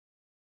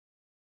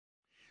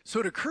So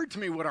it occurred to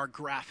me what our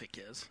graphic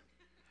is.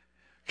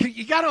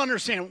 You got to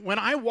understand, when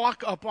I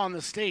walk up on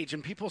the stage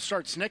and people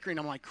start snickering,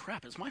 I'm like,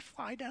 crap, is my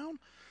fly down?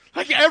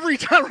 Like every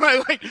time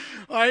all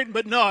right,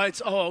 but no, it's,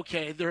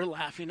 okay, they're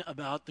laughing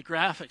about the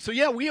graphic. So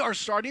yeah, we are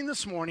starting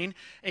this morning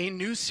a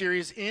new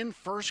series in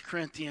 1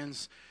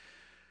 Corinthians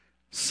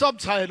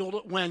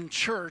subtitled, When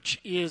Church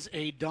is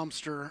a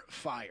Dumpster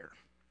Fire.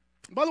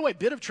 By the way,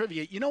 bit of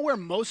trivia, you know where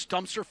most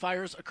dumpster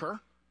fires occur?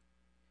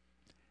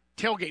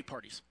 Tailgate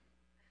parties.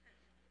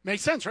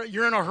 Makes sense, right?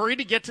 You're in a hurry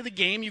to get to the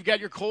game. You've got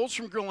your coals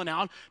from grilling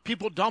out.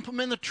 People dump them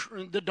in the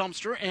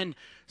dumpster and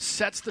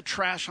sets the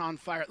trash on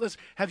fire. Listen,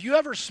 have you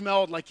ever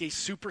smelled like a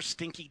super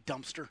stinky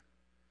dumpster?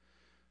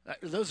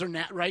 Those are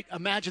not, right?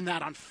 Imagine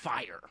that on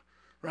fire,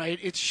 right?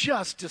 It's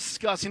just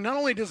disgusting. Not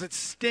only does it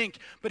stink,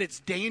 but it's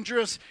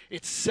dangerous,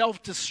 it's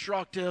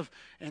self-destructive,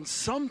 and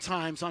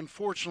sometimes,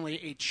 unfortunately,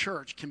 a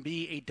church can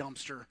be a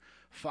dumpster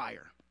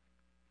fire.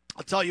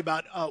 I'll tell you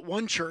about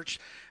one church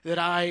that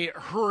I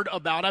heard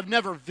about. I've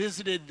never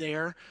visited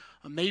there.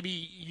 Maybe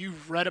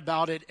you've read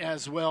about it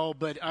as well,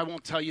 but I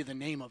won't tell you the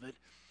name of it.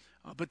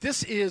 But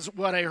this is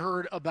what I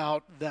heard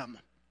about them.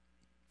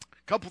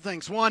 A couple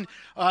things. One,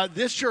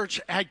 this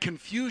church had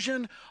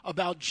confusion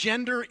about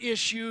gender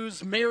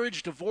issues,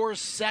 marriage,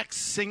 divorce, sex,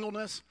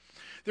 singleness.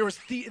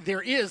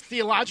 There is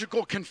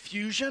theological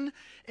confusion,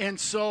 and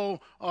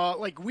so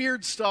like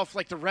weird stuff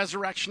like the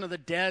resurrection of the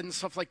dead and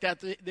stuff like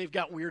that, they've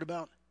got weird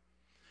about.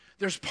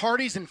 There's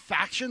parties and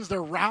factions.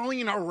 They're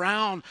rallying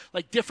around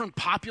like different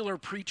popular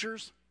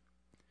preachers.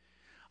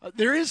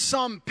 There is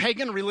some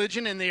pagan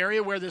religion in the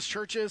area where this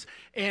church is,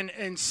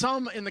 and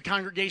some in the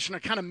congregation are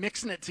kind of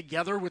mixing it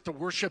together with the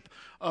worship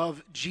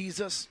of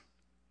Jesus.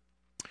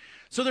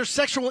 So there's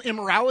sexual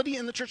immorality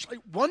in the church.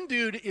 Like one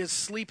dude is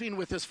sleeping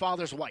with his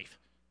father's wife.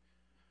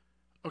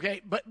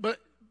 Okay, but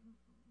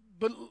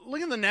look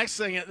at the next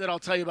thing that I'll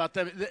tell you about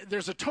them.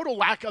 There's a total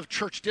lack of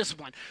church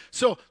discipline.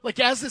 So, like,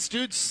 as this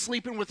dude's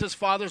sleeping with his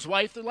father's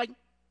wife, they're like,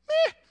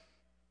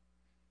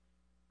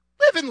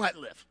 live and let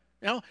live,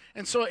 you know?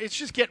 And so it's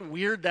just getting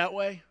weird that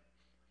way.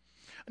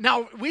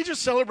 Now, we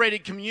just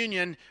celebrated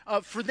communion.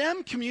 For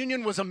them,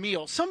 communion was a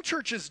meal. Some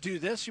churches do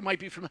this. You might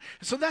be familiar.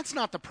 So that's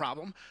not the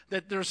problem,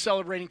 that they're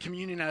celebrating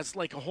communion as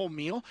like a whole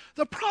meal.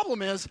 The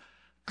problem is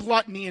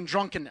gluttony and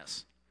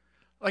drunkenness.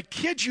 Like,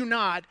 kid you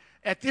not,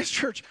 at this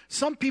church,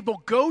 some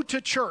people go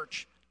to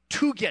church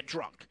to get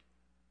drunk.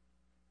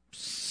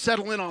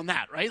 Settle in on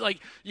that, right? Like,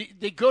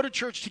 they go to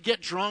church to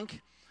get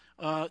drunk.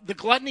 The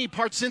gluttony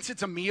part, since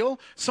it's a meal,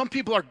 some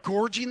people are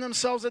gorging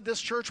themselves at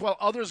this church while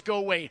others go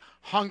away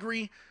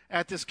hungry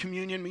at this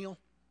communion meal.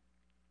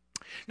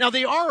 Now,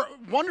 they are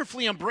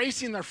wonderfully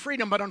embracing their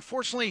freedom, but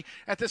unfortunately,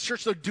 at this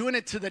church, they're doing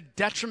it to the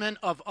detriment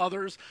of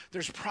others.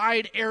 There's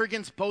pride,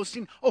 arrogance,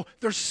 boasting. Oh,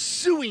 they're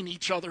suing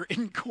each other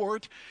in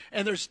court,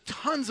 and there's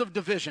tons of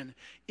division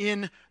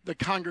in the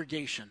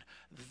congregation.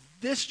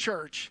 This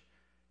church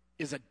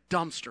is a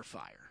dumpster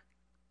fire.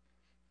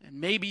 And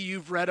maybe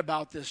you've read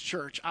about this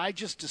church. I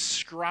just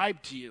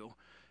described to you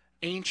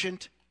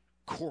ancient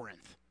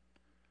Corinth.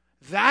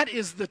 That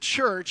is the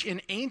church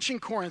in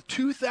ancient Corinth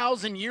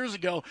 2,000 years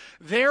ago.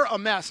 They're a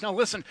mess. Now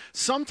listen,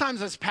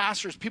 sometimes as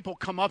pastors, people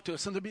come up to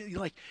us and they'll be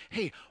like,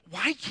 hey,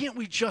 why can't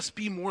we just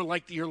be more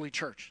like the early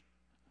church?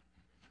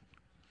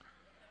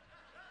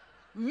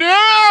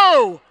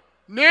 No,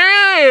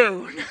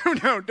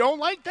 don't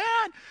like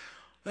that.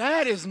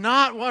 That is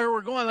not where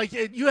we're going. Like,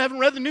 you haven't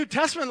read the New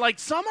Testament. Like,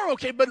 some are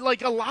okay, but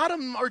like a lot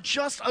of them are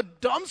just a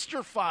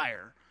dumpster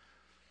fire.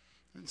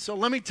 And so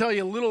let me tell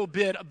you a little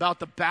bit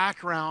about the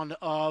background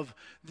of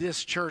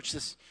this church.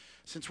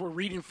 Since we're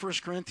reading 1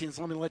 Corinthians,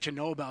 let me let you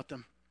know about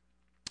them.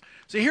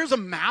 So here's a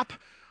map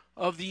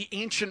of the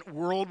ancient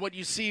world. What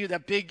you see,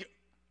 that big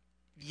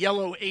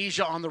yellow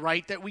Asia on the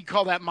right, that we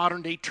call that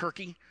modern-day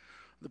Turkey.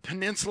 The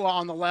peninsula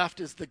on the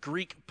left is the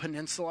Greek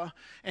peninsula.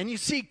 And you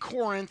see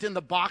Corinth in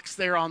the box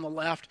there on the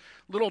left.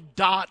 Little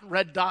dot,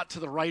 red dot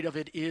to the right of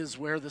it is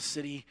where the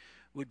city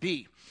would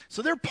be.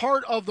 So they're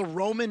part of the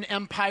Roman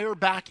Empire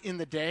back in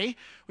the day,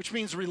 which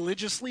means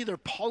religiously they're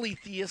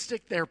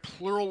polytheistic, they're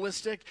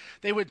pluralistic.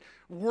 They would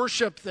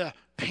worship the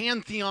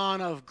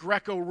pantheon of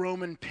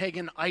Greco-Roman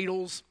pagan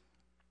idols.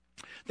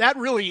 That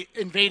really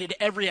invaded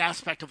every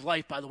aspect of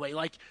life, by the way,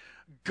 like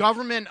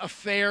government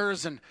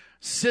affairs and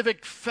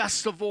civic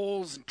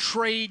festivals and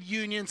trade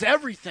unions,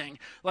 everything.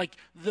 Like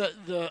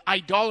the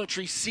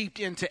idolatry seeped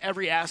into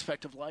every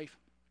aspect of life.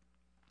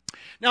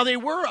 Now, they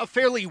were a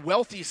fairly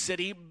wealthy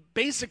city,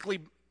 basically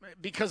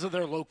because of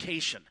their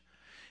location.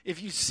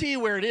 If you see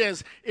where it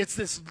is, it's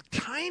this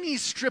tiny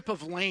strip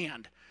of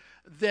land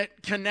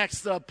that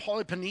connects the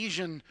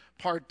Peloponnesian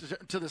part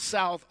to the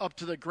south up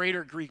to the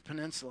greater Greek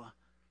peninsula.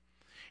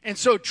 And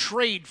so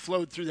trade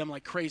flowed through them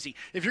like crazy.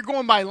 If you're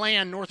going by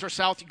land, north or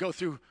south, you go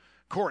through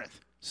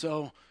Corinth.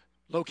 So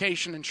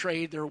location and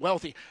trade, they're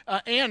wealthy.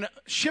 And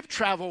ship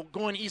travel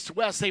going east to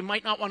west, they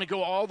might not want to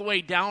go all the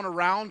way down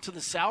around to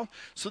the south.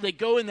 So they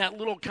go in that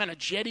little kind of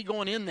jetty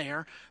going in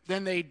there.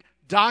 Then they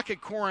dock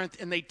at Corinth,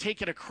 and they'd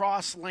take it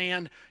across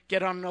land,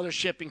 get on another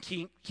ship, and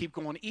keep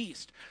going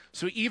east.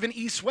 So even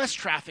east-west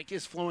traffic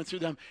is flowing through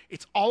them.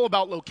 It's all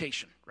about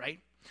location, right?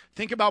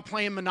 Think about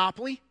playing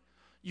Monopoly.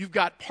 You've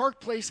got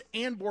Park Place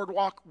and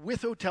Boardwalk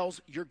with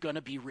hotels. You're going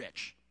to be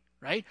rich,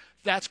 right?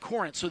 That's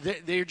Corinth. So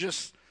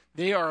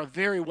they are a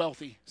very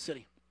wealthy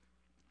city.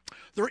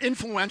 They're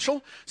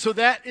influential. So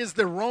that is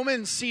the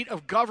Roman seat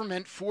of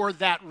government for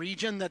that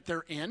region that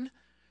they're in.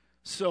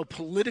 So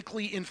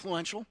politically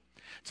influential.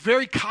 It's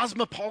very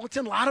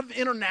cosmopolitan. A lot of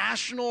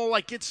international,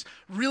 it's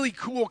really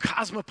cool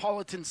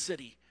cosmopolitan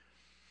city.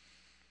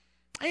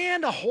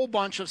 And a whole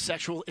bunch of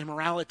sexual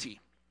immorality.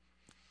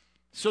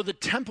 So the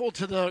temple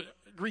to the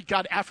Greek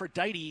god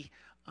Aphrodite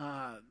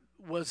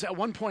was at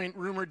one point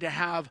rumored to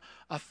have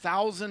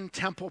 1,000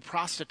 temple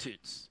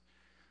prostitutes.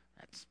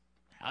 That's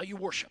how you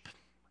worship.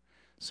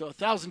 So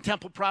 1,000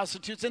 temple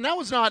prostitutes. And that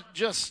was not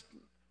just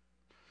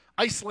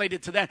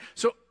isolated to that.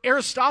 So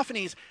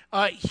Aristophanes,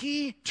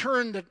 he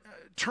turned the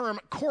term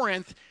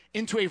Corinth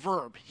into a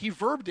verb. He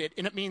verbed it,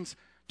 and it means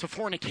to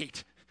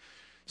fornicate.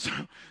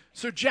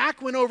 So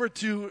Jack went over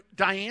to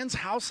Diane's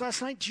house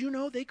last night. Do you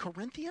know they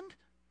Corinthian?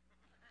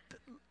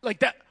 Like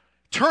that.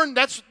 He turned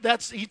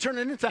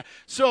it into that.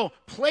 So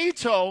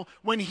Plato,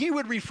 when he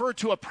would refer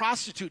to a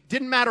prostitute,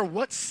 didn't matter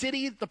what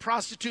city the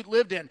prostitute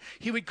lived in,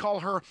 he would call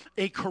her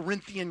a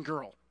Corinthian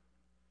girl.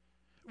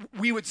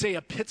 We would say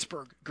a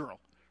Pittsburgh girl,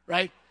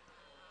 right?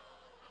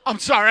 I'm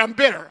sorry, I'm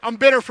bitter. I'm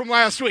bitter from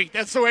last week.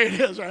 That's the way it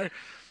is, right?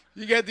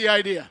 You get the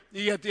idea.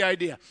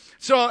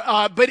 So,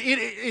 but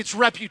its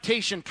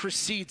reputation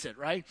precedes it,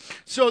 right?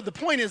 So the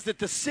point is that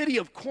the city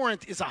of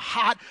Corinth is a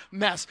hot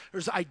mess.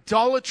 There's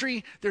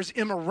idolatry, there's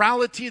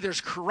immorality,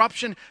 there's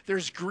corruption,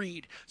 there's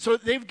greed. So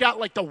they've got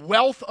the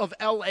wealth of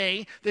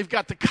L.A., they've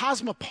got the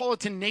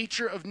cosmopolitan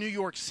nature of New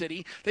York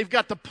City, they've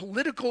got the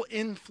political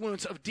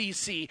influence of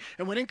D.C.,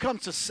 and when it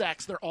comes to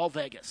sex, they're all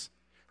Vegas,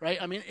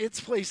 right? I mean, its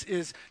place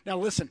is, now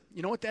listen,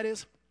 you know what that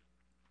is?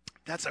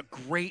 That's a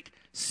great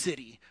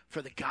city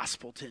for the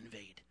gospel to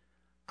invade.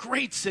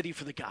 Great city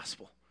for the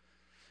gospel.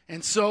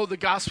 And so the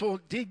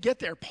gospel did get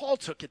there. Paul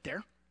took it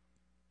there.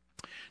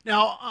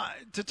 Now,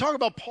 to talk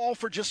about Paul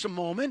for just a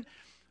moment,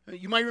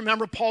 you might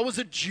remember Paul was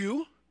a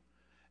Jew.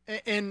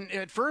 And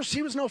at first,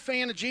 he was no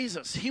fan of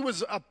Jesus. He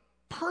was a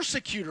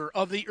persecutor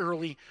of the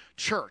early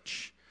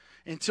church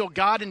until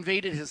God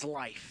invaded his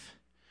life.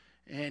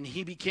 And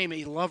he became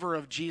a lover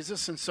of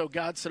Jesus. And so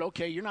God said,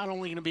 okay, you're not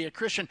only going to be a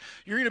Christian,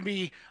 you're going to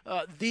be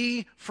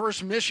the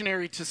first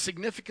missionary to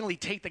significantly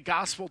take the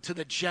gospel to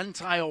the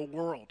Gentile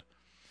world.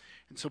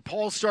 And so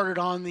Paul started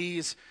on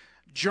these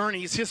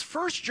journeys. His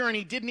first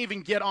journey didn't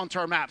even get onto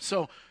our map.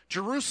 So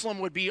Jerusalem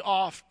would be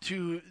off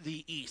to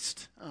the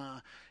east.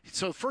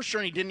 So the first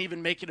journey didn't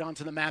even make it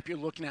onto the map you're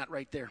looking at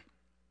right there.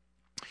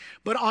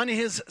 But on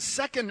his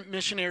second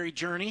missionary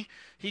journey,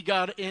 he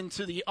got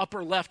into the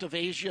upper left of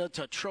Asia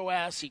to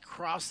Troas. He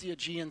crossed the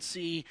Aegean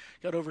Sea,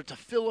 got over to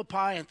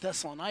Philippi and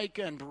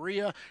Thessalonica and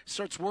Berea,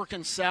 starts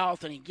working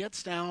south, and he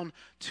gets down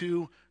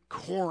to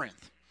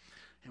Corinth.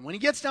 And when he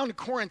gets down to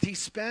Corinth, he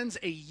spends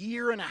a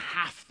year and a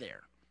half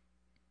there.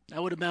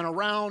 That would have been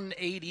around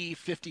AD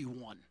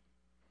 51.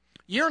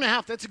 Year and a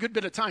half, that's a good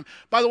bit of time.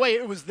 By the way,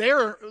 it was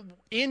there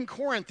in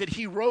Corinth that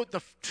he wrote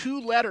the two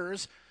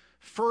letters,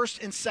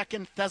 1st and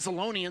 2nd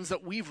Thessalonians,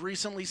 that we've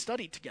recently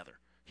studied together.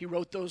 He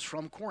wrote those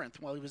from Corinth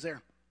while he was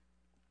there.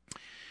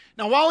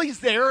 Now, while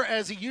he's there,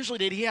 as he usually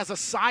did, he has a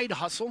side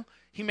hustle.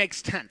 He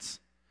makes tents.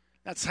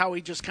 That's how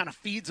he just kind of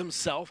feeds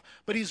himself.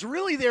 But he's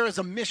really there as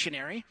a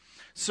missionary.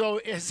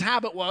 So his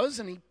habit was,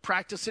 and he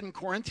practiced it in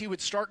Corinth, he would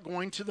start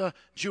going to the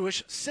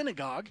Jewish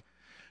synagogue,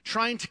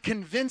 trying to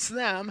convince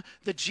them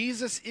that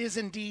Jesus is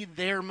indeed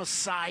their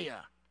Messiah.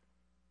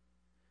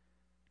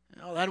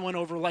 Well, that went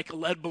over like a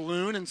lead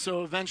balloon, and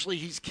so eventually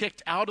he's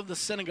kicked out of the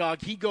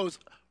synagogue. He goes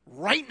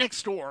right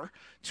next door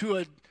to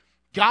a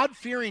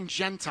God-fearing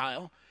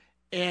Gentile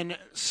and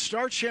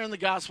starts sharing the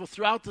gospel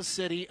throughout the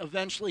city.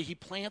 Eventually, he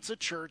plants a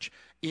church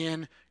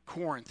in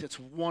Corinth. It's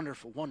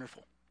wonderful,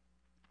 wonderful.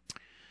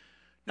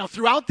 Now,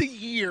 throughout the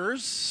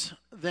years,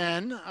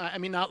 then, I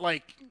mean, not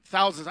like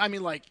thousands, I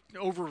mean like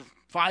over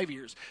 5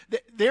 years,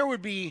 there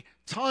would be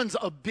tons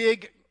of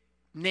big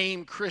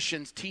name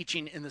Christians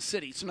teaching in the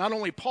city. So not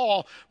only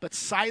Paul, but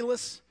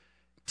Silas,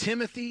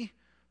 Timothy,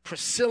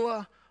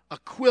 Priscilla,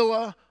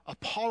 Aquila,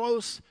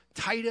 Apollos,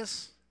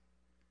 Titus.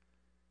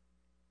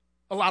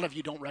 A lot of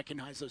you don't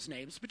recognize those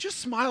names, but just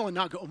smile and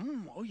not go,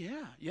 oh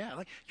yeah.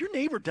 Like your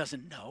neighbor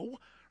doesn't know,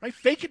 right?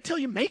 Fake it till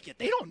you make it.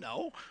 They don't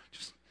know.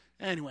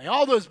 Anyway,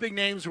 all those big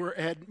names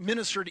had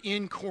ministered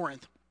in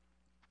Corinth.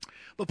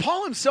 But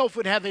Paul himself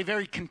would have a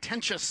very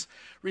contentious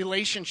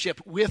relationship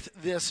with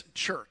this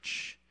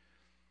church.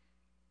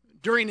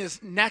 During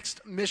his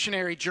next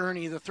missionary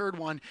journey, the third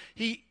one,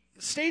 he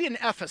stayed in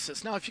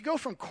Ephesus. Now, if you go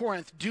from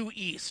Corinth due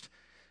east,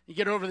 you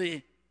get over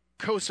the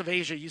coast of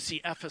Asia, you see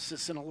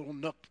Ephesus in a little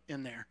nook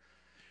in there.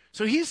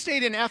 So he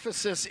stayed in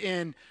Ephesus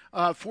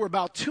for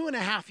about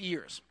 2.5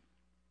 years.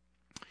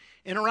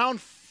 In around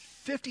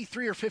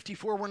 53 or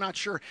 54, we're not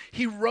sure,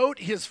 he wrote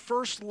his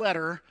first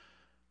letter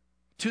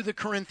to the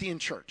Corinthian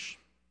church.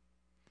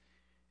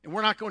 And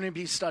we're not going to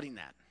be studying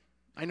that.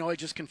 I know I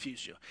just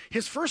confused you.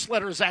 His first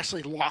letter is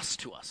actually lost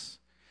to us.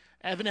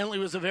 Evidently,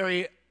 it was a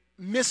very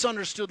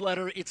misunderstood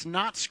letter. It's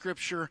not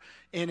scripture,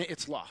 and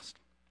it's lost.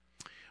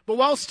 But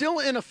while still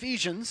in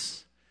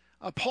Ephesians,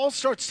 Paul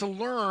starts to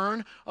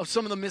learn of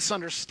some of the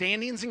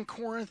misunderstandings in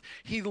Corinth.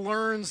 He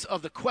learns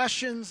of the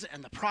questions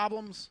and the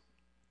problems.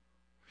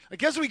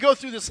 Like as we go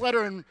through this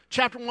letter in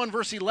chapter 1,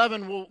 verse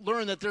 11, we'll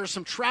learn that there are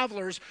some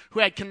travelers who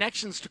had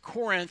connections to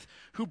Corinth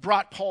who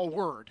brought Paul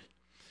word.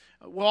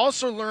 We'll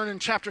also learn in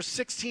chapter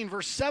 16,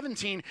 verse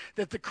 17,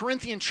 that the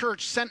Corinthian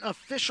church sent an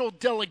official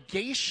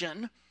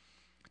delegation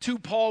to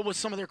Paul with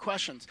some of their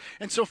questions.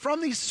 And so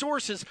from these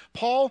sources,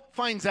 Paul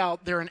finds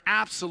out they're an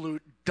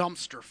absolute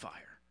dumpster fire.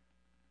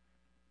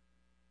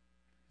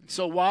 And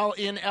so while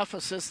in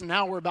Ephesus,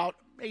 now we're about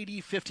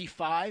AD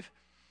 55,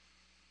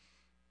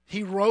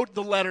 he wrote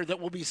the letter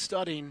that we'll be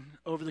studying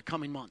over the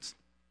coming months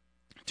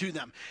to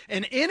them.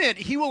 And in it,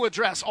 he will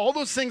address all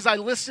those things I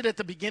listed at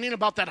the beginning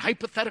about that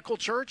hypothetical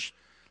church.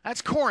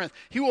 That's Corinth.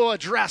 He will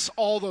address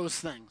all those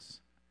things.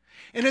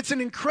 And it's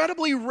an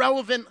incredibly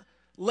relevant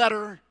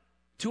letter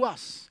to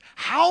us.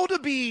 How to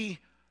be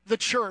the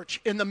church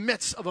in the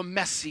midst of a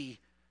messy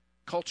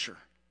culture.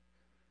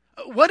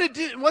 What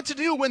to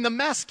do when the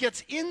mess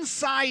gets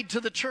inside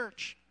to the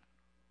church.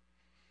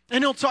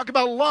 And he'll talk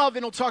about love,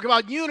 and he'll talk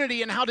about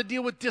unity and how to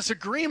deal with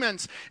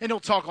disagreements, and he'll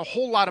talk a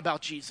whole lot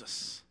about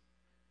Jesus.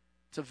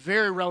 It's a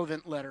very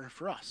relevant letter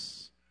for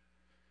us.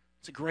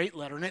 It's a great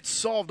letter, and it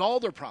solved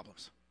all their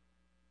problems.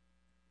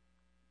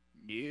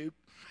 Nope.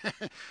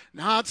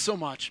 Not so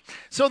much.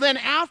 So then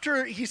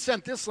after he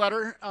sent this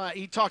letter,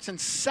 he talks in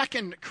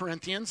 2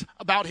 Corinthians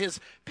about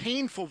his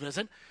painful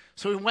visit.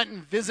 So he went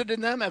and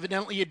visited them.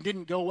 Evidently it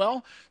didn't go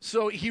well.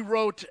 So he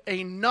wrote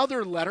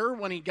another letter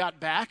when he got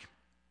back.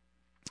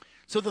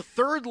 So the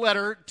third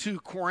letter to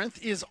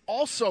Corinth is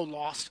also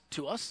lost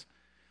to us.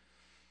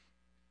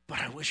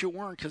 But I wish it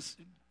weren't, because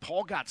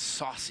Paul got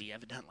saucy,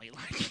 evidently.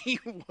 Like he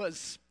was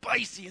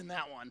spicy in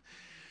that one.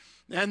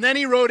 And then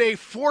he wrote a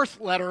fourth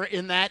letter,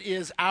 and that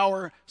is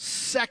our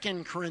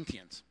 2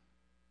 Corinthians.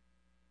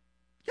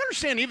 You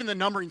understand, even the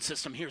numbering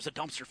system here is a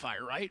dumpster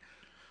fire, right?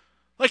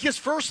 Like his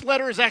first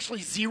letter is actually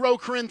 0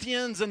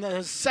 Corinthians, and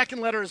the second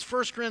letter is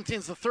 1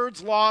 Corinthians, the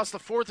third's lost, the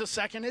fourth is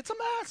 2nd. It's a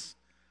mess.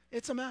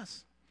 It's a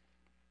mess.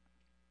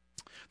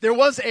 There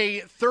was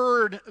a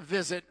third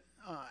visit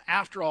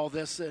after all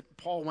this that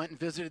Paul went and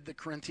visited the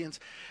Corinthians.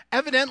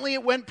 Evidently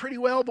it went pretty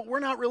well, but we're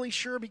not really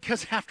sure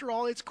because after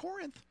all, it's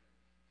Corinth.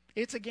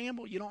 It's a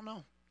gamble. You don't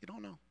know. You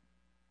don't know.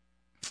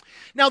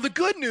 Now, the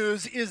good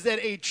news is that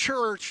a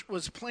church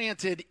was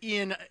planted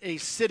in a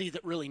city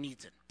that really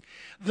needs it.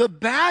 The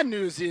bad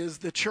news is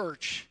the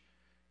church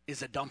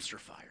is a dumpster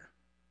fire.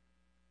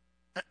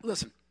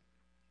 Listen,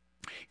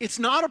 it's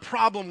not a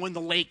problem when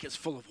the lake is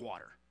full of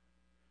water.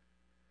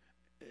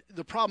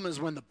 The problem is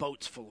when the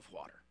boat's full of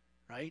water,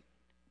 right?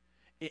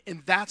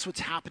 And that's what's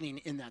happening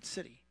in that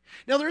city.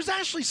 Now, there's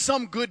actually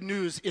some good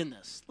news in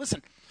this.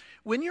 Listen,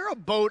 when you're a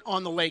boat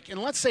on the lake,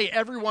 and let's say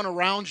everyone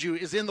around you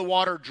is in the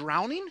water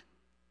drowning,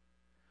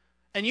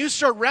 and you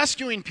start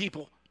rescuing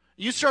people,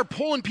 you start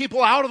pulling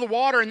people out of the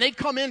water, and they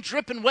come in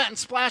dripping wet and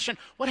splashing,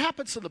 what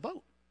happens to the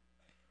boat?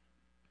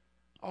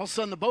 All of a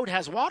sudden, the boat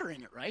has water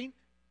in it, right?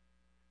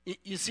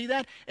 You see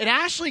that? It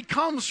actually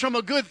comes from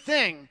a good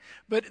thing,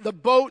 but the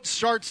boat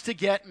starts to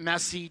get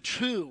messy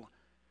too.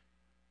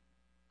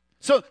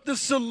 So the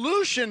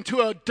solution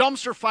to a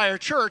dumpster fire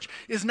church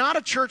is not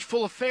a church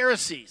full of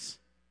Pharisees.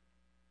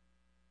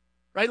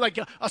 Right? Like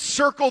a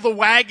circle the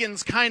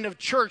wagons kind of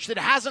church that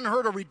hasn't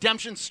heard a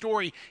redemption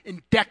story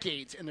in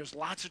decades. And there's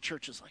lots of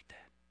churches like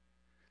that.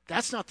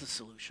 That's not the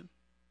solution.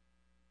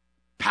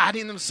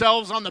 Patting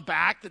themselves on the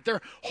back that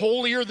they're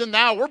holier than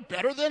thou. We're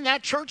better than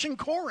that church in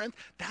Corinth.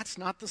 That's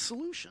not the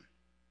solution.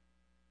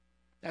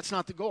 That's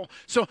not the goal.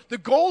 So the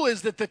goal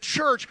is that the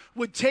church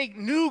would take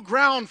new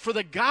ground for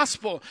the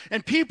gospel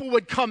and people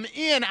would come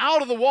in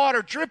out of the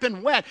water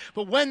dripping wet.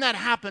 But when that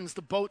happens,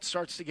 the boat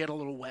starts to get a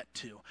little wet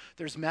too.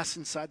 There's mess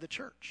inside the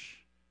church.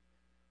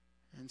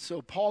 And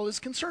so Paul is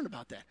concerned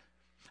about that.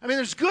 I mean,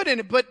 there's good in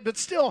it, but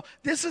still,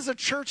 this is a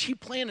church he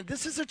planted.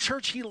 This is a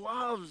church he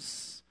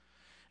loves.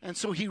 And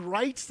so he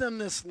writes them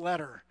this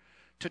letter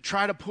to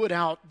try to put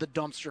out the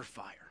dumpster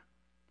fire.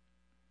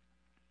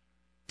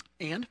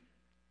 And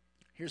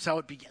here's how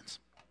it begins.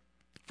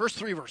 First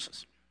 3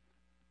 verses.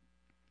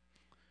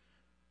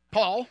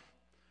 Paul,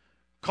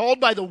 called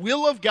by the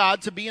will of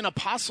God to be an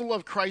apostle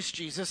of Christ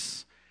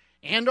Jesus,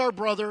 and our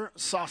brother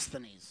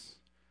Sosthenes,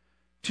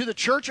 to the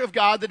church of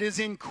God that is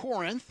in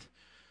Corinth,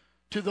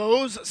 to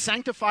those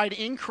sanctified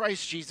in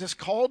Christ Jesus,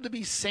 called to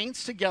be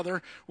saints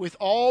together with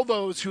all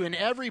those who in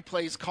every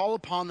place call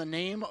upon the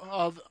name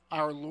of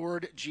our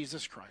Lord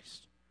Jesus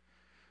Christ,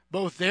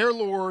 both their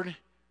Lord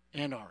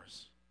and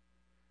ours.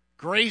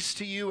 Grace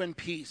to you and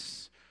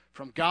peace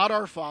from God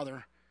our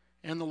Father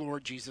and the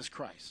Lord Jesus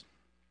Christ.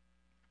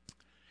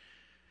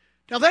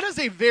 Now that is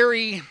a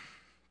very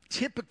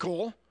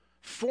typical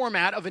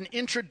format of an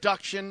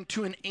introduction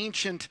to an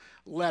ancient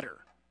letter.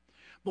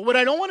 But what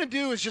I don't want to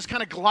do is just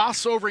kind of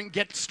gloss over and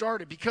get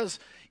started, because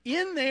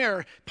in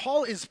there,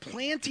 Paul is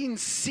planting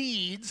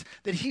seeds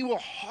that he will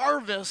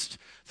harvest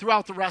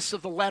throughout the rest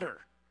of the letter.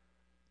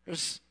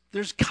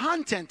 There's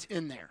content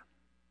in there.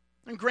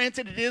 And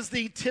granted, it is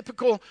the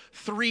typical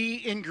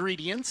 3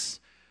 ingredients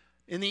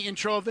in the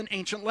intro of an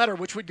ancient letter,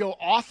 which would go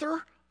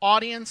author,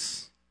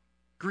 audience,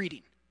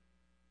 greeting.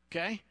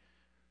 Okay?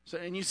 So,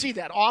 and you see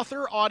that,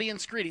 author,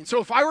 audience, greeting. So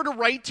if I were to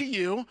write to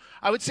you,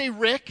 I would say,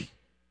 Rick,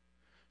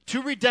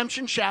 to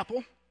Redemption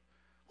Chapel.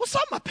 What's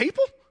up, my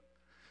people?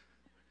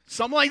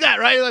 Something like that,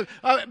 right?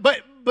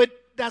 But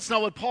that's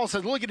not what Paul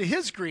says. Look at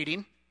his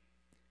greeting.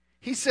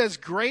 He says,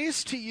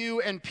 grace to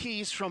you and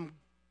peace from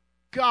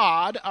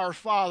God, our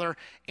Father,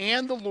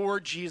 and the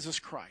Lord Jesus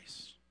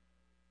Christ.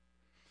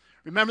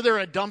 Remember, they're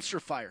a dumpster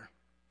fire.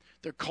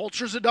 Their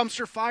culture's a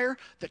dumpster fire.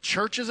 The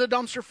church is a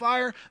dumpster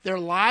fire. Their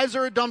lives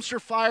are a dumpster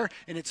fire.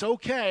 And it's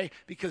okay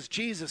because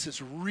Jesus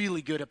is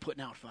really good at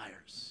putting out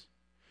fires.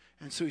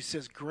 And so he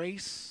says,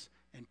 grace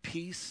and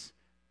peace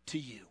to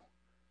you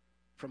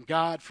from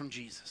God, from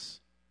Jesus.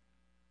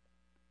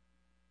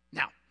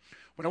 Now,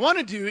 what I want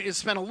to do is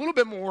spend a little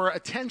bit more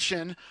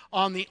attention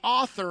on the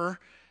author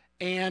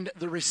and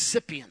the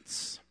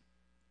recipients.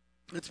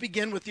 Let's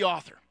begin with the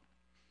author.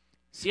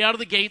 See out of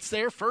the gates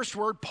there, first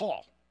word,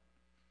 Paul.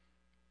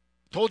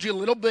 Told you a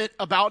little bit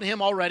about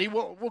him already.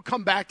 We'll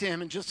come back to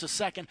him in just a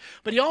second.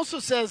 But he also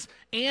says,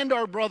 and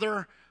our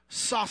brother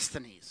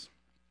Sosthenes.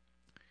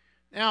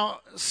 Now,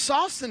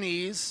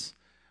 Sosthenes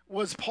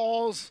was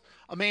Paul's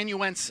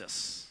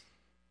amanuensis.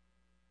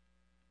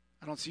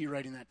 I don't see you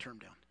writing that term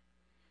down.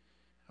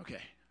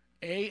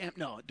 Okay.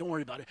 No, don't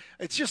worry about it.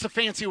 It's just a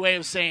fancy way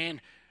of saying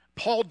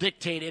Paul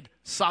dictated,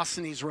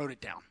 Sosthenes wrote it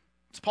down.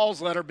 It's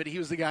Paul's letter, but he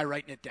was the guy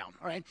writing it down.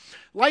 All right.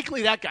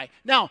 Likely that guy.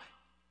 Now,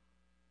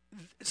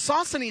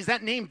 Sosthenes,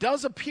 that name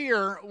does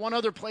appear one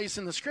other place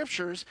in the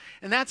scriptures,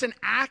 and that's in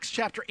Acts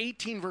chapter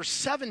 18, verse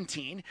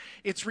 17.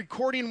 It's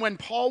recording when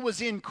Paul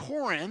was in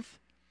Corinth.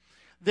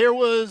 There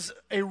was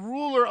a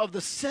ruler of the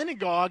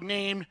synagogue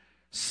named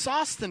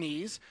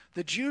Sosthenes.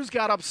 The Jews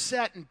got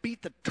upset and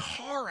beat the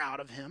tar out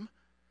of him.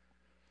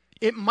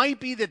 It might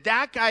be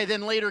that guy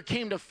then later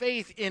came to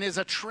faith and is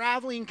a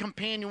traveling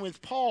companion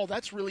with Paul.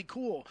 That's really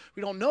cool.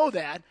 We don't know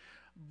that.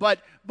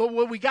 But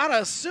what we got to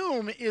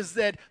assume is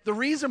that the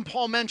reason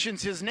Paul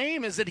mentions his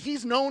name is that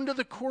he's known to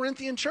the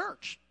Corinthian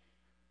church.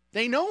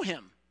 They know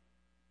him.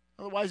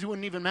 Otherwise, he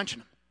wouldn't even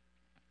mention him.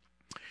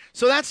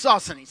 So that's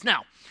Sosthenes.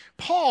 Now,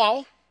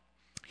 Paul,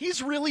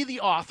 he's really the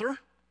author,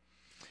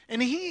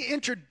 and he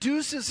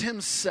introduces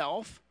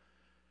himself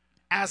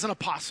as an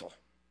apostle.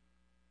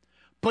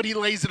 But he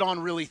lays it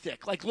on really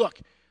thick. Like, look,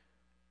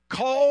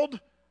 called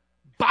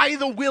by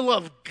the will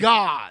of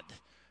God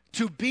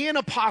to be an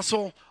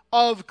apostle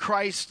of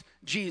Christ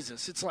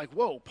Jesus. It's like,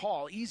 whoa,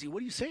 Paul, easy.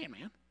 What are you saying,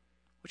 man?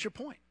 What's your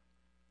point?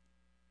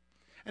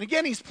 And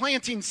again, he's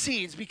planting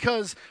seeds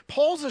because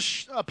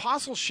Paul's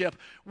apostleship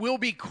will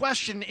be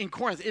questioned in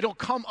Corinth. It'll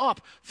come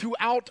up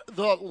throughout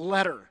the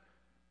letter.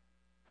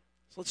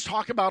 So let's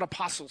talk about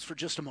apostles for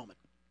just a moment.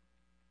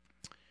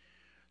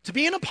 To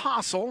be an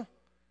apostle,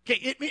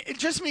 okay, it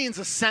just means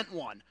a sent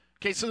one.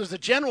 Okay, so there's a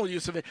general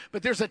use of it,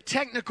 but there's a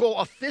technical,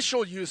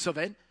 official use of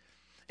it.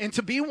 And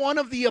to be one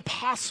of the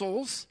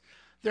apostles,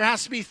 there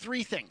has to be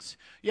 3 things.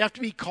 You have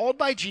to be called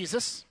by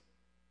Jesus.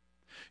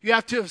 You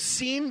have to have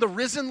seen the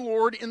risen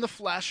Lord in the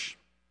flesh.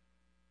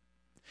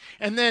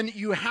 And then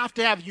you have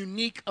to have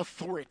unique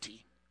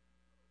authority.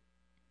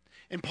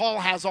 And Paul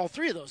has all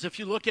 3 of those. If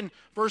you look in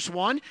verse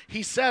 1,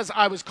 he says,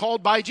 I was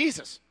called by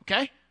Jesus.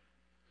 Okay?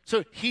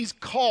 So he's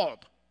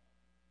called.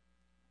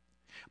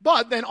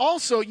 But then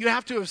also you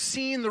have to have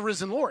seen the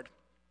risen Lord.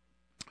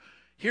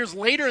 Here's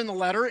later in the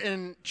letter,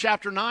 in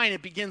chapter 9,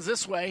 it begins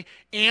this way.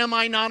 Am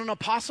I not an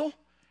apostle?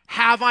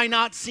 Have I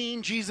not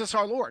seen Jesus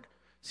our Lord?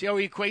 See how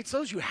he equates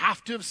those? You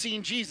have to have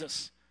seen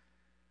Jesus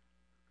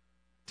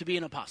to be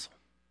an apostle.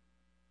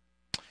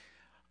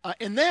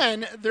 And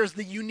then there's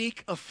the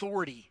unique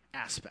authority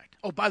aspect.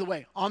 Oh, by the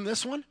way, on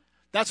this one,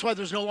 that's why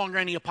there's no longer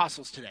any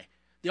apostles today.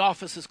 The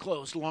office is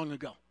closed long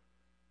ago.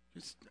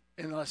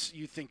 Unless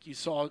you think you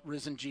saw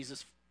risen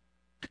Jesus,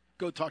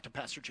 go talk to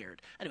Pastor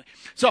Jared. Anyway,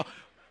 so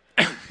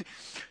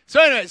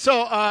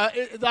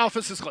the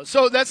office is closed.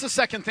 So that's the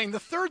second thing. The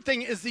third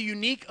thing is the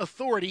unique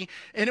authority.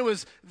 And it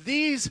was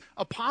these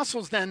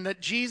apostles then that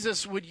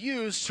Jesus would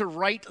use to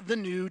write the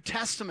New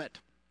Testament.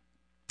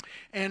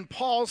 And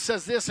Paul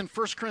says this in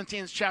 1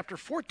 Corinthians chapter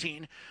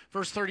 14,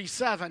 verse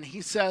 37.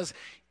 He says,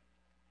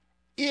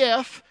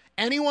 if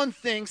anyone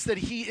thinks that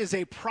he is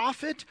a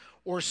prophet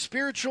or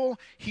spiritual,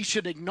 he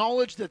should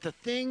acknowledge that the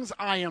things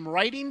I am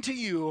writing to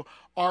you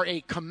are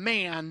a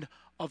command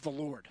of the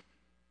Lord.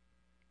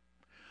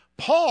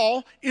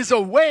 Paul is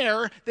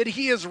aware that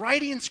he is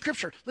writing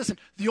Scripture. Listen,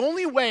 the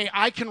only way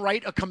I can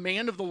write a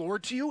command of the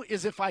Lord to you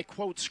is if I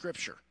quote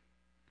Scripture.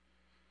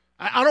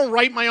 I don't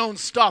write my own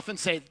stuff and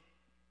say,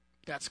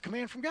 that's a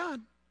command from God.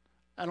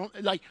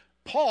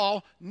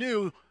 Paul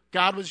knew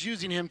God was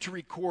using him to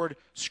record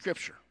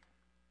Scripture.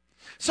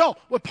 So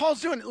what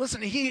Paul's doing,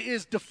 listen, he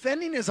is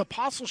defending his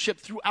apostleship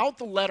throughout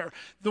the letter.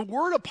 The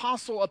word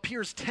apostle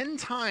appears 10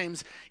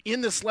 times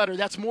in this letter.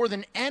 That's more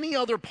than any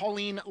other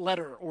Pauline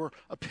letter or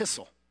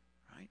epistle,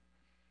 right?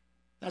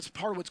 That's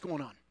part of what's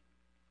going on.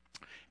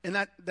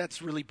 And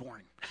that's really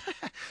boring.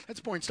 That's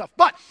boring stuff.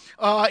 But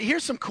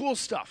here's some cool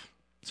stuff,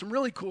 some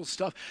really cool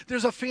stuff.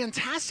 There's a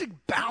fantastic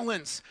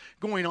balance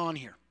going on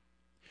here.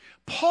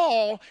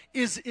 Paul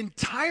is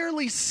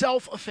entirely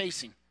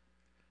self-effacing.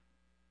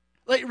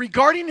 Like,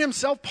 regarding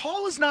himself,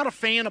 Paul is not a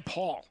fan of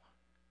Paul.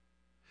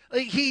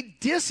 Like, he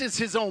disses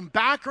his own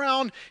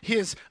background,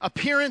 his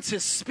appearance,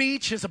 his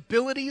speech, his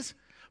abilities.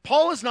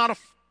 Paul is not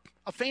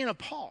a fan of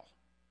Paul.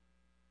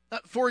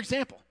 For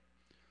example,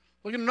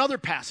 look at another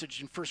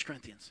passage in 1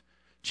 Corinthians.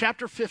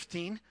 Chapter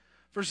 15,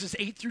 verses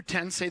 8 through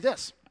 10 say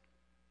this.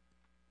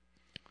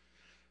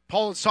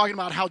 Paul is talking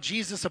about how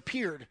Jesus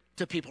appeared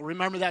to people.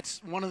 Remember,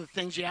 that's one of the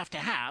things you have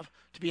to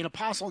be an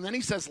apostle. And then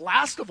he says,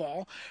 last of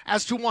all,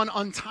 as to one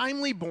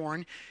untimely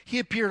born, he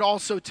appeared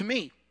also to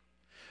me.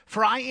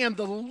 For I am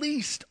the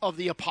least of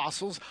the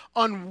apostles,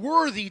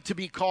 unworthy to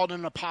be called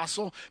an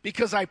apostle,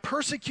 because I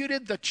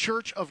persecuted the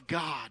church of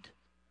God.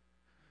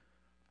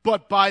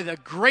 But by the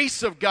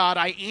grace of God,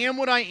 I am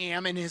what I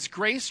am, and his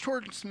grace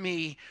towards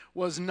me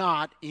was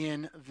not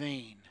in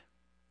vain.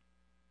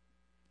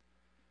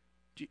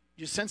 Do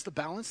you sense the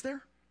balance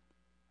there?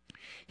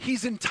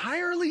 He's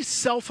entirely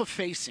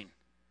self-effacing.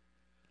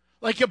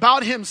 Like,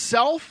 about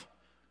himself,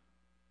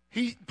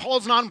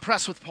 Paul's not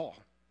impressed with Paul.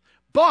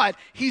 But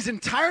he's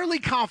entirely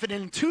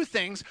confident in two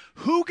things: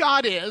 who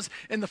God is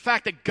and the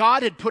fact that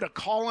God had put a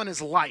call on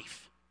his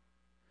life.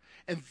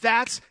 And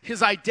that's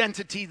his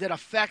identity that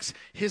affects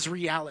his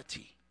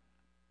reality.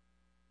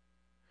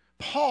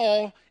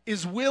 Paul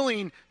is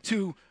willing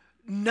to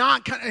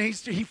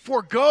he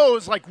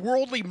forgoes like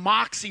worldly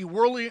moxie,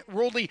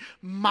 worldly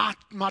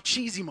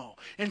machismo.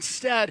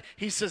 Instead,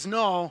 he says,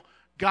 no,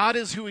 God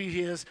is who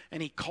he is,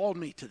 and he called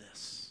me to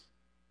this.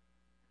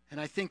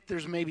 And I think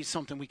there's maybe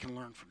something we can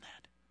learn from that.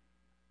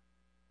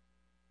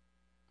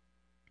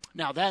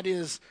 Now, that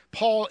is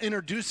Paul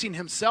introducing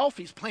himself.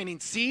 He's planting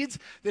seeds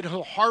that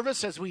he'll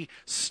harvest as we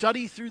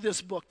study through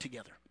this book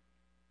together.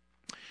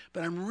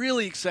 But I'm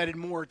really excited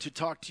more to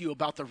talk to you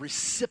about the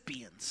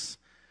recipients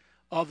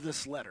of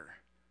this letter.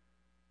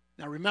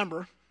 Now,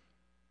 remember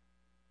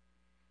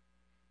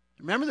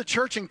the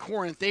church in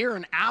Corinth. They are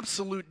an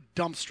absolute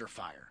dumpster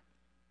fire.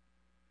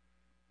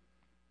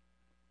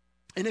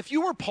 And if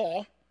you were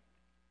Paul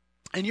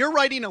and you're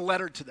writing a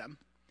letter to them,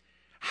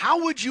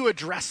 how would you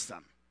address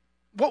them?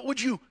 What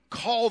would you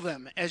call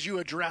them as you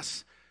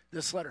address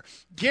this letter?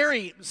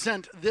 Gary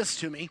sent this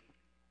to me.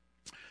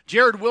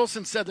 Jared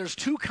Wilson said there's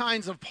two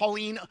kinds of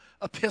Pauline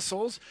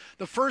epistles.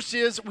 The first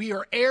is, we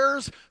are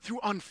heirs through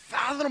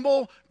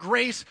unfathomable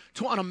grace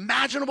to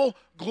unimaginable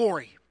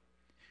glory.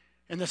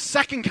 And the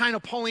second kind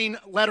of Pauline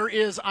letter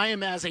is, I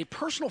am as a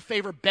personal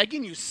favor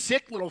begging you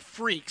sick little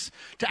freaks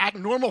to act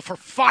normal for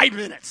 5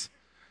 minutes.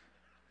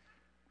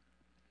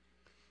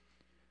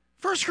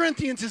 1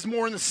 Corinthians is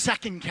more in the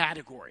second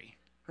category,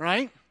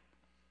 right?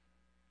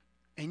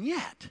 And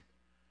yet,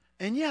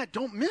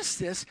 don't miss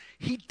this,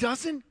 he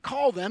doesn't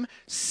call them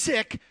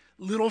sick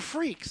little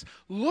freaks.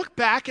 Look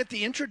back at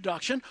the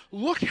introduction.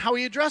 Look how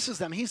he addresses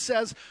them. He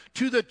says,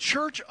 to the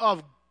church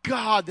of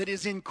God that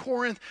is in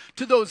Corinth,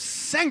 to those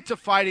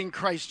sanctified in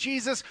Christ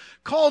Jesus,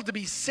 called to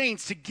be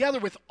saints, together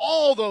with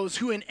all those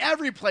who in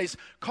every place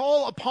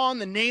call upon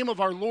the name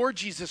of our Lord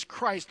Jesus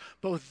Christ,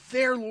 both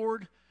their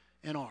Lord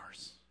and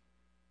ours.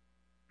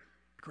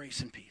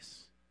 Grace and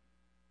peace.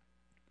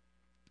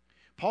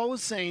 Paul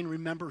is saying,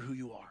 remember who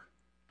you are.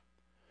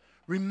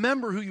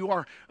 Remember who you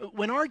are.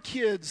 When our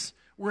kids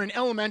were in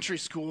elementary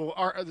school,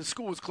 the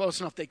school was close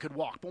enough they could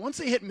walk. But once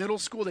they hit middle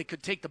school, they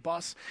could take the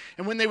bus.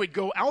 And when they would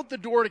go out the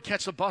door to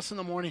catch the bus in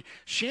the morning,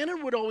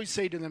 Shannon would always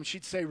say to them,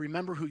 she'd say,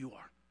 remember who you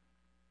are.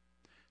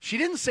 She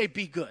didn't say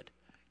be good.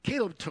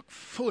 Caleb took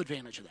full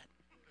advantage of that.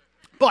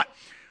 But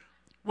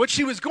what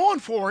she was going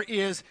for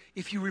is,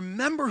 if you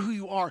remember who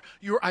you are,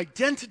 your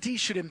identity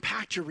should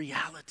impact your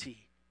reality.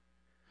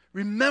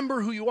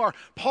 Remember who you are.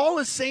 Paul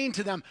is saying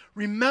to them,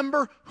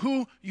 remember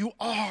who you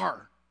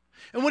are.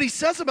 And what he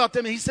says about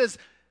them, he says,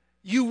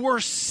 you were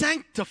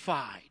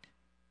sanctified.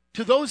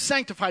 To those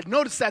sanctified.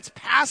 Notice that's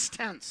past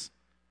tense.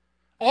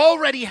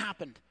 Already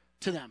happened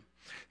to them.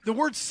 The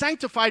word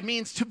sanctified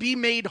means to be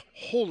made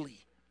holy.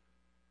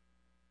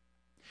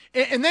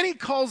 And then he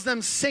calls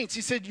them saints.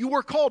 He said, you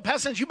were called,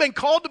 past tense, you've been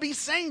called to be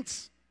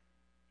saints.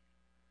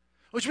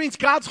 Which means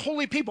God's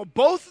holy people.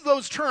 Both of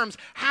those terms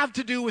have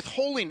to do with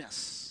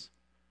holiness.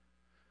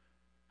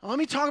 Now, let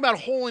me talk about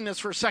holiness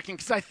for a second,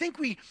 because I think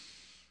we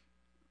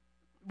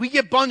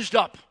get bunged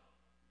up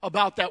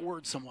about that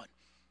word somewhat.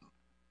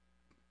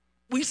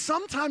 We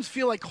sometimes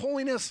feel like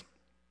holiness,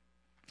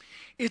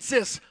 it's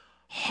this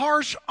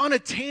harsh,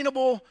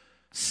 unattainable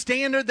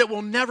standard that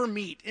we'll never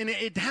meet, and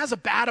it has a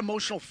bad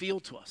emotional feel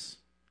to us.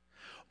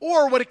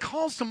 Or what it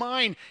calls to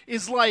mind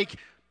is like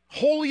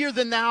holier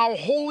than thou,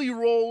 holy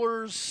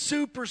rollers,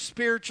 super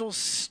spiritual,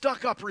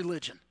 stuck-up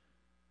religion.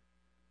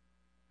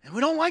 And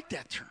we don't like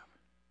that term.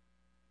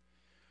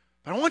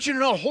 But I want you to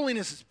know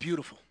holiness is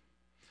beautiful.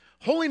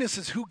 Holiness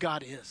is who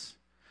God is.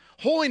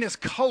 Holiness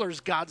colors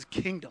God's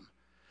kingdom.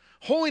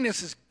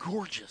 Holiness is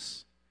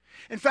gorgeous.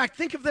 In fact,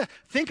 think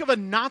of a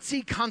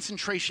Nazi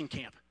concentration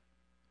camp.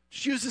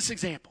 Just use this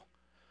example.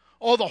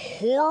 All the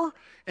horror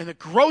and the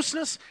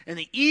grossness and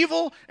the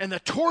evil and the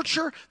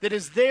torture that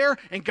is there,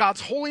 and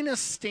God's holiness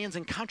stands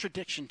in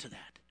contradiction to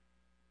that.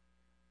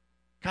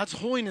 God's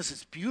holiness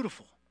is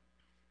beautiful.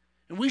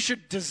 And we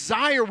should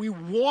desire,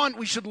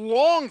 we should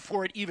long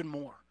for it even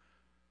more.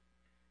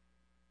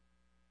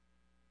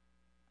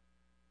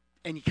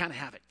 And you kind of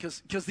have it.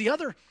 Because the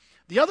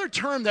other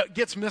term that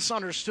gets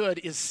misunderstood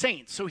is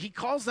saints. So he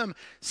calls them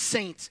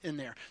saints in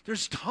there.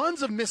 There's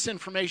tons of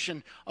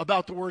misinformation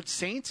about the word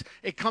saints.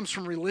 It comes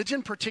from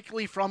religion,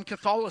 particularly from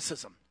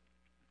Catholicism.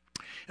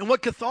 And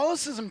what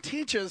Catholicism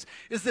teaches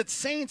is that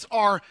saints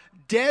are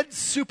dead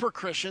super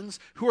Christians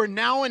who are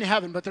now in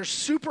heaven, but they're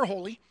super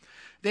holy.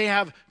 They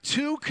have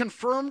 2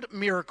 confirmed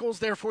miracles,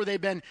 therefore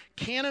they've been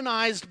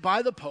canonized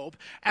by the Pope.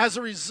 As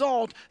a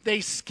result,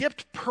 they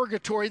skipped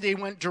purgatory. They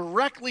went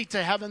directly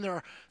to heaven.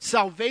 Their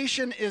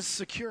salvation is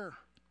secure.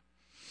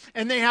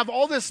 And they have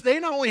all this, they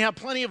not only have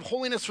plenty of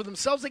holiness for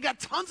themselves, they got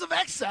tons of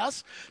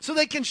excess so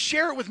they can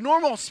share it with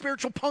normal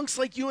spiritual punks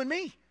like you and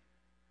me.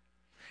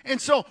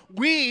 And so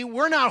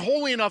we're not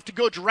holy enough to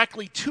go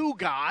directly to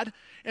God.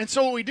 And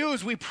so what we do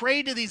is we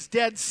pray to these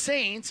dead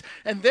saints,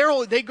 and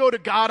they go to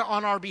God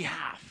on our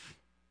behalf.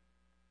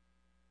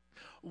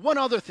 One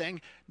other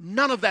thing,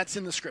 none of that's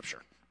in the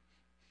scripture.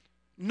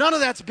 None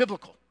of that's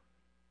biblical.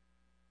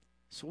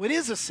 So what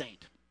is a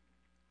saint?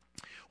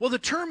 Well, the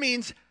term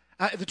is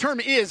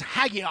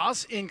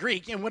hagios in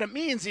Greek, and what it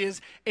means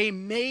is a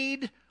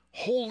made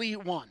holy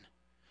one.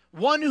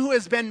 One who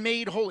has been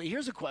made holy.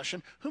 Here's a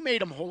question. Who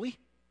made him holy?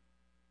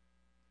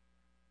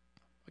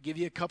 I'll give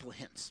you a couple of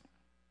hints.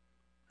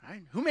 All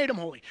right? Who made them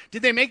holy?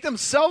 Did they make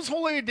themselves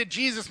holy, or did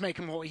Jesus make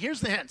them holy?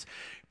 Here's the hints.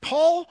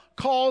 Paul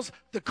calls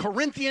the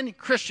Corinthian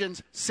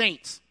Christians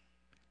saints.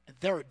 And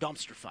they're a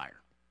dumpster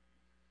fire.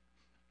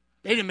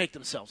 They didn't make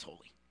themselves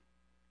holy.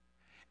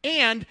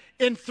 And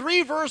in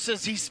 3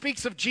 verses, he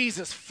speaks of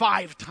Jesus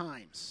 5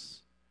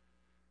 times.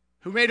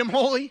 Who made him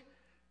holy?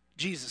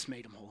 Jesus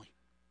made him holy.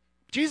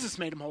 Jesus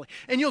made him holy.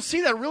 And you'll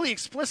see that really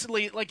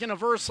explicitly, like in a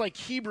verse like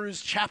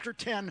Hebrews chapter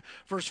 10,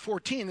 verse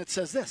 14, that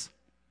says this.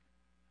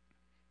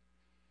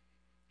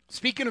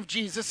 Speaking of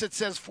Jesus, it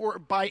says, for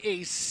by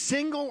a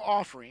single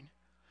offering,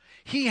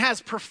 he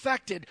has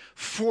perfected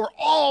for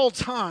all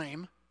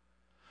time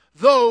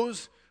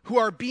those who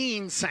are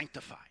being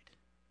sanctified.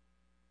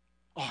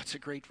 Oh, it's a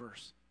great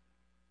verse.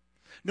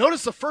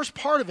 Notice the first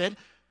part of it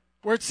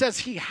where it says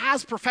he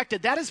has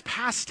perfected. That is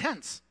past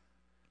tense.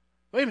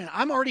 Wait a minute,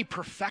 I'm already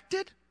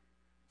perfected?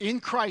 In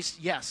Christ,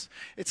 yes.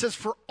 It says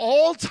for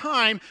all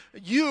time,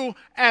 you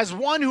as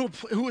one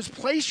who has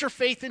placed your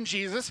faith in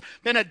Jesus,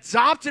 been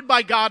adopted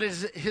by God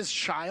as his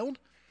child,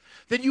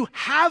 that you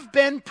have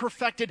been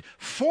perfected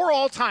for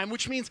all time,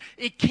 which means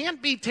it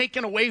can't be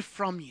taken away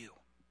from you.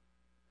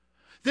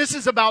 This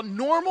is about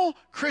normal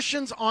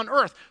Christians on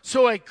earth.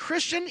 So a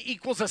Christian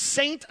equals a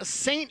saint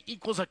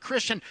equals a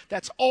Christian.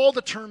 That's all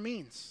the term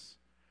means.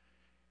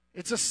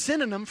 It's a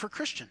synonym for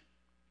Christian.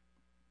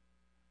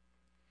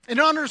 And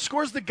it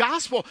underscores the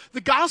gospel.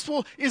 The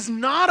gospel is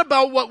not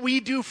about what we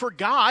do for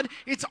God.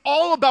 It's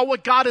all about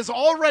what God has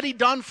already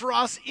done for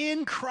us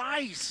in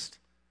Christ.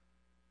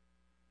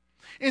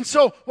 And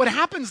so what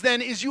happens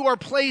then is you are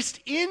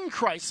placed in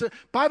Christ. The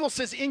Bible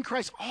says in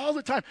Christ all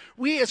the time.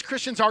 We as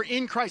Christians are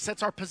in Christ.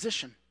 That's our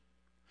position.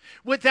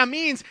 What that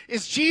means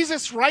is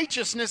Jesus'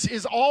 righteousness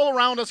is all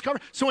around us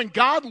covered. So when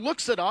God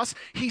looks at us,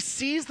 he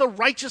sees the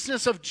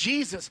righteousness of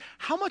Jesus.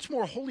 How much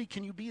more holy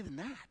can you be than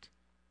that?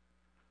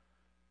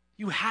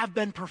 You have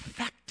been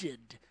perfected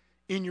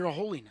in your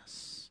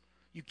holiness.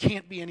 You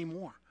can't be any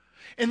more.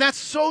 And that's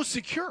so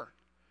secure.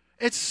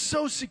 It's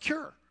so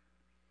secure.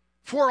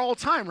 For all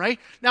time, right?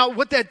 Now,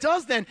 what that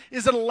does then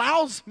is it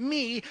allows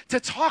me to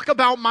talk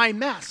about my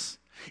mess.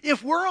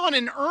 If we're on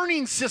an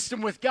earning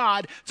system with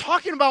God,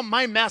 talking about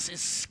my mess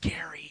is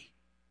scary.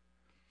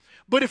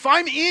 But if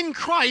I'm in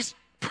Christ,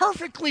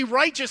 perfectly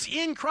righteous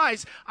in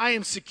Christ, I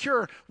am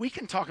secure. We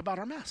can talk about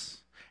our mess.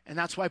 And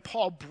that's why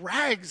Paul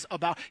brags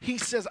about, he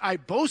says, I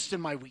boast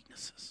in my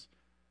weaknesses.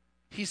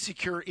 He's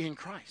secure in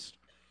Christ.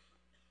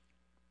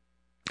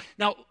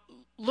 Now,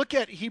 look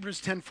at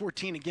Hebrews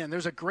 10:14 again.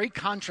 There's a great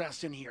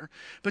contrast in here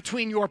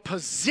between your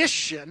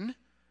position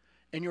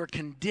and your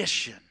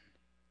condition.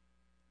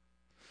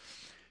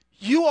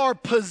 You are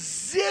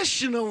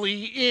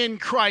positionally in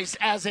Christ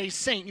as a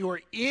saint. You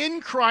are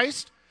in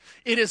Christ.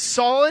 It is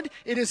solid.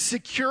 It is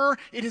secure.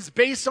 It is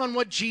based on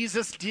what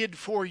Jesus did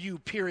for you,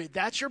 period.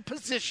 That's your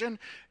position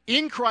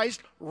in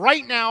Christ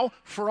right now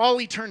for all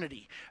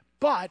eternity.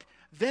 But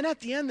then at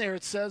the end there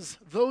it says,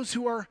 those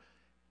who are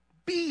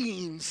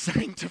being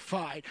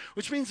sanctified,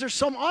 which means there's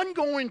some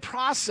ongoing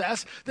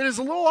process that is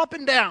a little up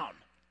and down.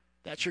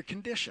 That's your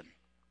condition.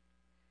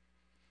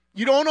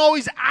 You don't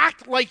always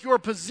act like your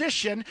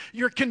position,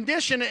 your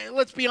condition.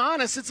 Let's be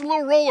honest, it's a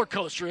little roller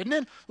coaster, isn't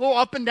it? A little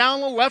up and down,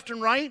 a little left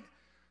and right.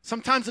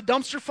 Sometimes a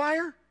dumpster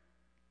fire.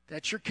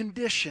 That's your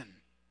condition.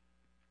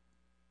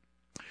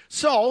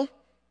 So,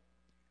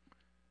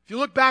 if you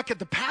look back at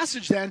the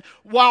passage then,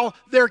 while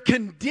their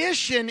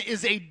condition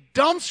is a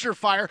dumpster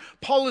fire,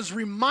 Paul is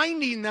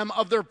reminding them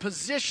of their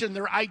position,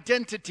 their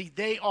identity.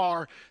 They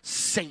are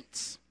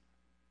saints.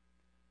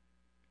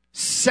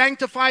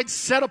 Sanctified,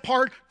 set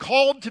apart,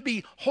 called to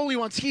be holy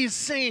ones. He is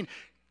saying,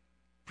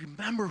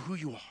 remember who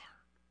you are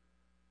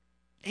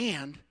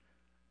and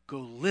go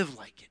live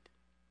like it.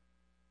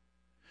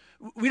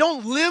 We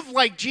don't live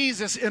like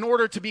Jesus in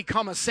order to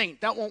become a saint.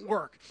 That won't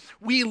work.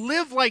 We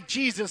live like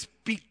Jesus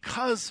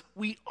because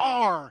we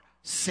are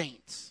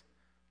saints.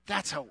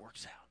 That's how it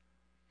works out.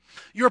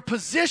 Your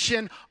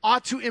position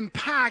ought to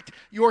impact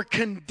your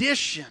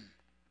condition.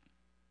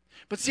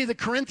 But see, the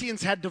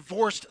Corinthians had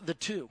divorced the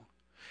two.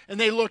 And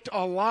they looked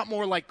a lot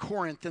more like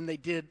Corinth than they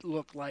did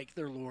look like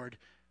their Lord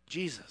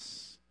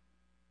Jesus.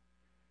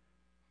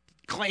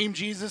 Claim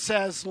Jesus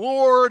as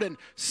Lord and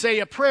say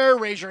a prayer,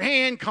 raise your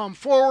hand, come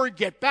forward,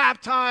 get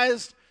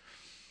baptized,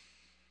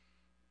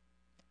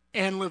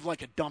 and live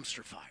like a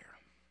dumpster fire.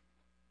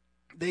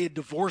 They had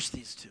divorced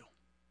these two.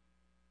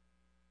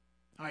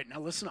 All right,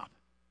 now listen up.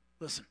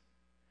 Listen.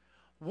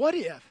 What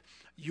if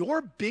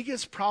your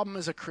biggest problem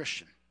as a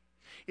Christian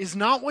is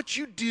not what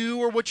you do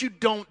or what you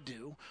don't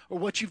do or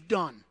what you've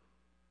done?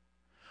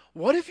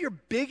 What if your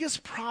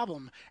biggest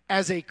problem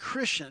as a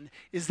Christian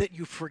is that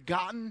you've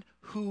forgotten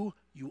who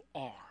you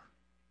are?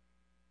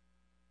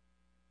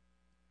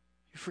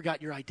 You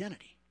forgot your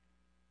identity.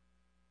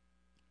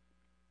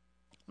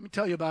 Let me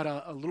tell you about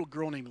a little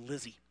girl named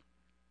Lizzie.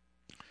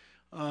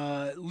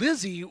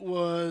 Lizzie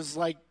was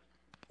like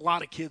a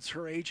lot of kids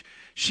her age.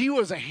 She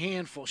was a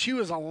handful. She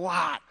was a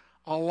lot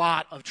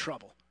of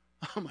trouble.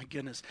 Oh my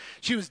goodness.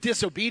 She was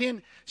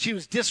disobedient. She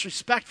was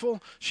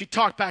disrespectful. She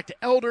talked back to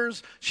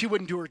elders. She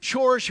wouldn't do her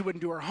chores. She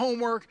wouldn't do her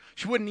homework.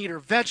 She wouldn't eat her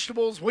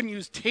vegetables, wouldn't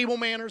use table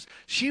manners.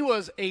 She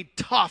was a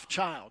tough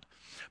child.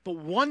 But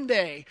one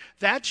day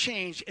that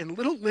changed and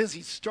little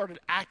Lizzie started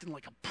acting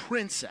like a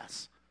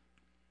princess.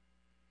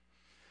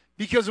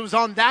 Because it was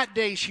on that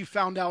day she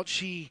found out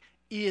she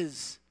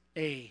is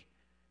a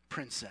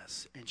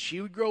princess. And she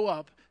would grow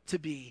up to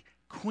be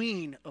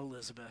Queen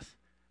Elizabeth,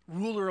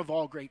 ruler of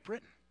all Great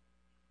Britain.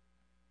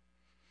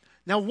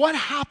 Now, what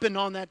happened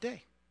on that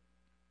day?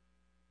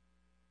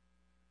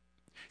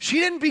 She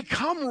didn't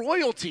become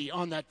royalty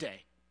on that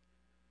day.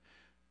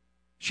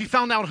 She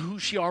found out who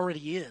she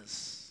already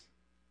is,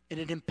 and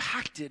it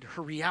impacted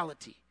her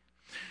reality.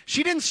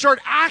 She didn't start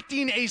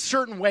acting a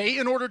certain way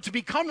in order to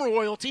become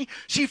royalty.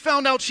 She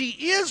found out she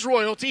is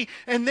royalty,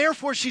 and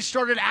therefore she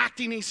started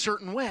acting a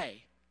certain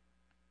way.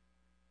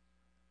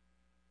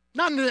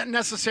 Not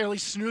necessarily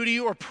snooty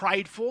or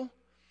prideful,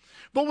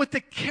 but with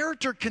the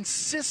character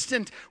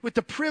consistent with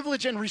the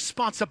privilege and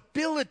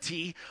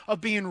responsibility of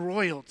being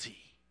royalty.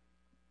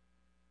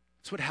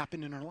 That's what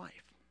happened in her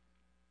life.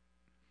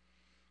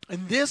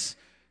 And this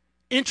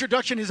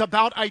introduction is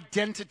about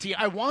identity.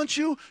 I want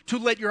you to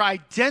let your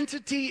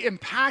identity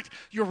impact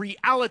your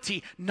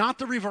reality, not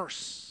the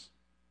reverse.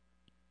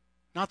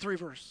 Not the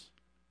reverse.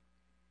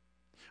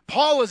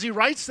 Paul, as he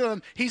writes to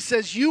them, he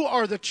says, you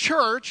are the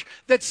church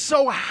that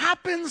so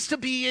happens to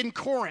be in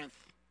Corinth.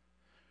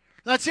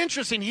 That's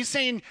interesting. He's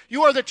saying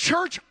you are the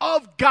church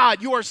of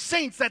God. You are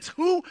saints. That's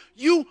who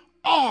you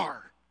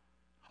are.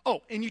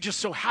 Oh, and you just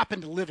so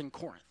happen to live in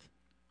Corinth.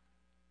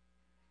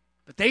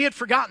 But they had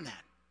forgotten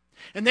that.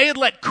 And they had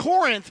let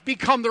Corinth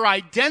become their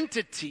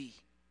identity.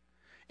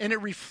 And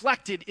it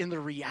reflected in their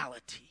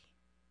reality.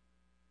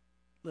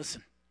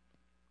 Listen,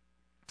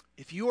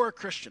 if you are a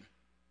Christian,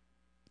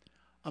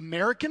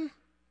 American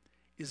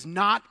is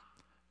not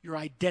your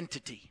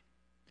identity.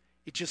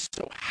 It just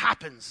so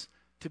happens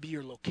to be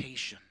your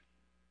location.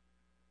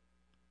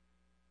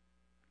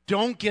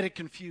 Don't get it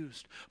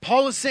confused.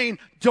 Paul is saying,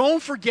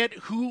 don't forget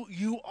who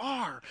you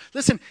are.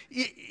 Listen,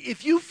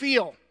 if you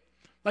feel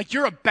like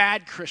you're a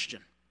bad Christian,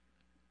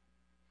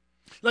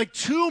 like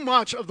too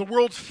much of the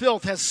world's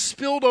filth has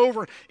spilled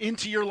over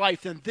into your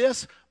life, then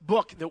this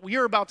book that we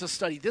are about to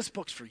study, this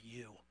book's for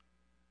you.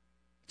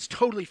 It's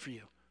totally for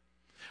you.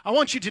 I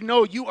want you to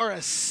know you are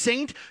a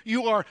saint.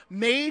 You are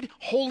made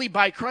holy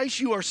by Christ.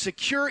 You are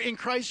secure in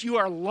Christ. You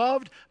are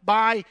loved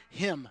by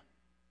Him.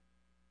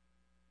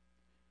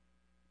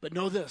 But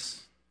know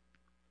this.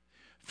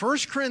 1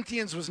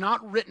 Corinthians was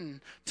not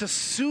written to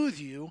soothe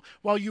you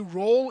while you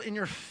roll in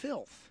your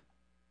filth.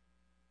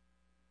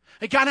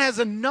 God has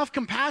enough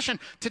compassion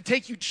to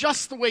take you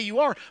just the way you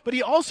are, but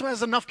He also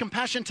has enough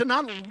compassion to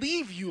not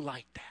leave you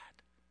like that.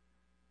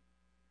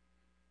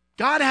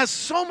 God has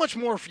so much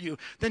more for you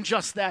than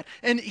just that.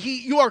 And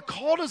you are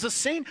called as a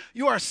saint.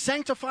 You are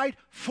sanctified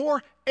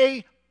for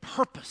a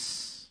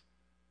purpose.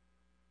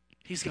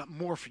 He's got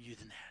more for you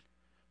than that.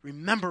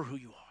 Remember who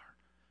you are.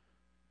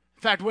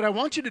 In fact, what I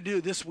want you to do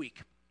this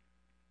week,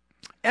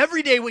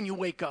 every day when you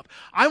wake up,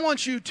 I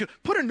want you to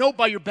put a note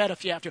by your bed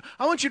if you have to.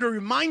 I want you to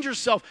remind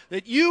yourself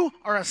that you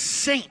are a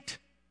saint.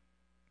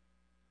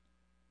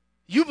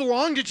 You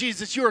belong to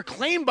Jesus. You are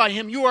claimed by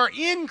him. You are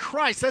in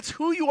Christ. That's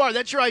who you are.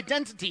 That's your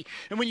identity.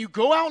 And when you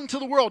go out into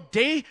the world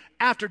day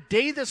after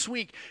day this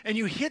week and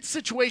you hit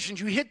situations,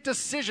 you hit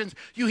decisions,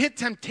 you hit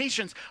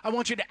temptations, I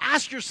want you to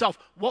ask yourself,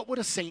 what would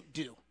a saint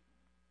do?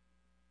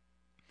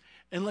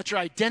 And let your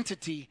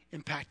identity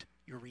impact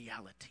your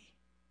reality.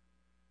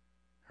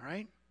 All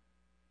right?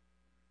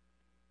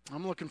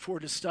 I'm looking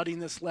forward to studying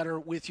this letter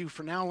with you.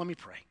 For now, let me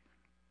pray.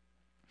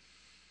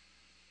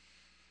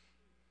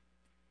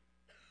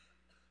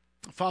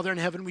 Father in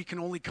heaven, we can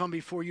only come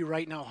before you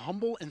right now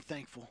humble and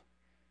thankful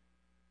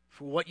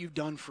for what you've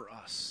done for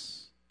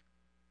us.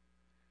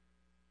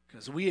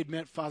 Because we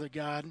admit, Father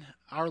God,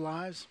 our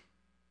lives,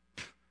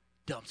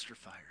 dumpster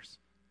fires.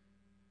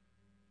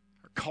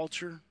 Our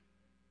culture,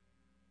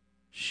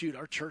 shoot,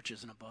 our church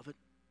isn't above it.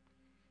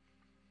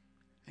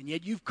 And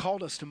yet you've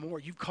called us to more.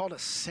 You've called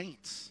us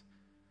saints.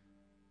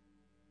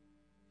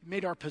 You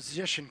made our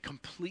position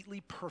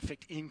completely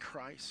perfect in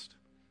Christ.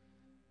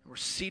 We're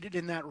seated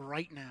in that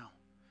right now.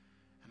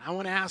 And I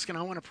want to ask and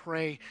I want to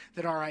pray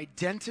that our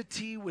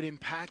identity would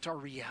impact our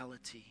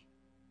reality.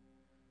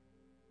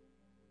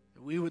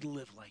 That we would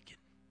live like it.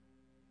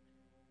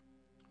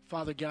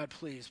 Father God,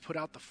 please put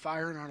out the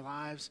fire in our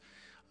lives,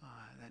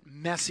 that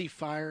messy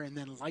fire, and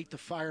then light the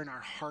fire in our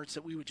hearts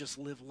that we would just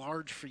live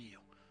large for you.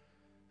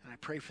 And I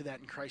pray for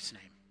that in Christ's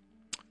name.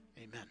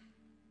 Amen.